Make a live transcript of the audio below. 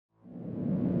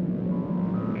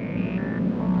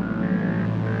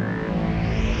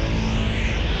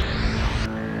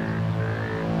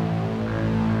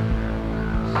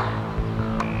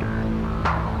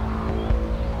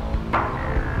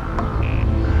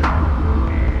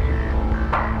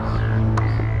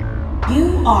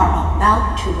are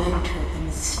about to enter the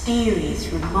mysterious,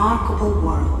 remarkable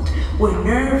world where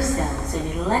nerve cells and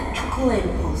electrical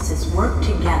impulses work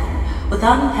together with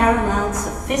unparalleled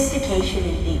sophistication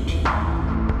and beauty.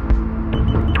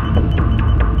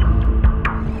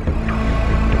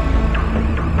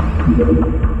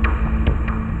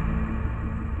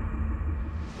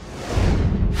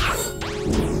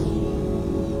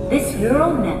 This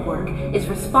neural network is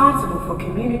responsible for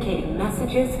communicating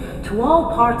messages to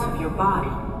all parts of your body.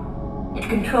 It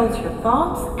controls your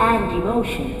thoughts and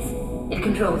emotions. It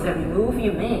controls every move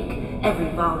you make, every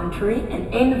voluntary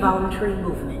and involuntary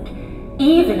movement.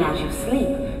 Even as you sleep,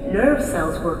 nerve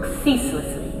cells work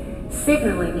ceaselessly,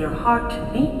 signaling your heart to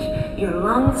beat, your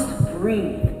lungs to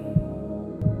breathe.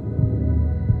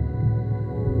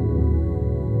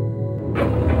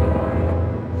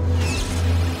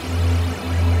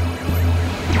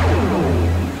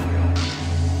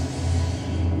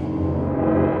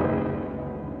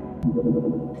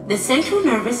 The central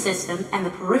nervous system and the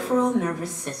peripheral nervous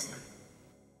system.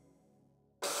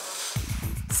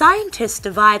 Scientists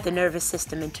divide the nervous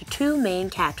system into two main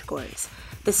categories,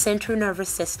 the central nervous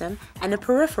system and the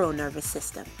peripheral nervous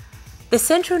system. The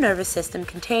central nervous system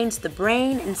contains the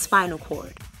brain and spinal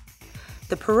cord.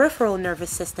 The peripheral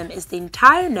nervous system is the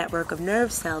entire network of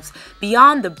nerve cells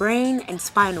beyond the brain and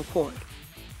spinal cord.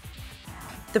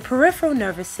 The peripheral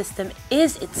nervous system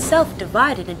is itself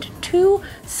divided into two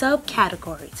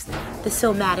subcategories, the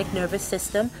somatic nervous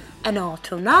system and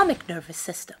autonomic nervous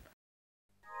system.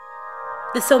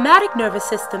 The somatic nervous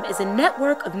system is a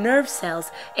network of nerve cells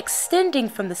extending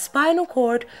from the spinal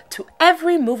cord to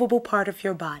every movable part of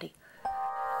your body.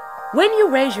 When you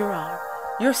raise your arm,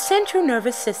 your central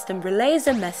nervous system relays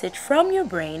a message from your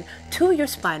brain to your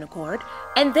spinal cord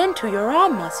and then to your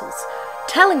arm muscles,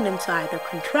 telling them to either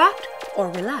contract or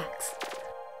relax.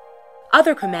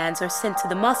 Other commands are sent to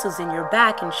the muscles in your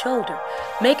back and shoulder,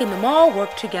 making them all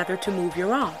work together to move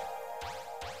your arm.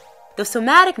 The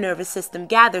somatic nervous system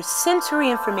gathers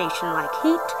sensory information like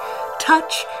heat,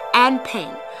 touch, and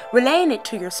pain, relaying it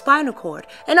to your spinal cord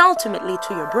and ultimately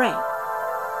to your brain.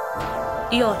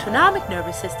 The autonomic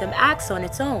nervous system acts on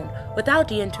its own without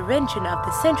the intervention of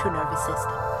the central nervous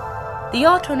system. The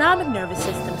autonomic nervous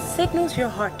system signals your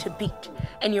heart to beat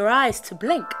and your eyes to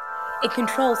blink. It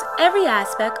controls every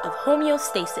aspect of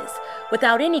homeostasis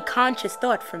without any conscious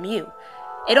thought from you.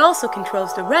 It also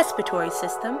controls the respiratory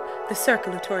system, the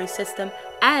circulatory system,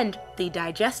 and the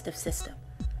digestive system.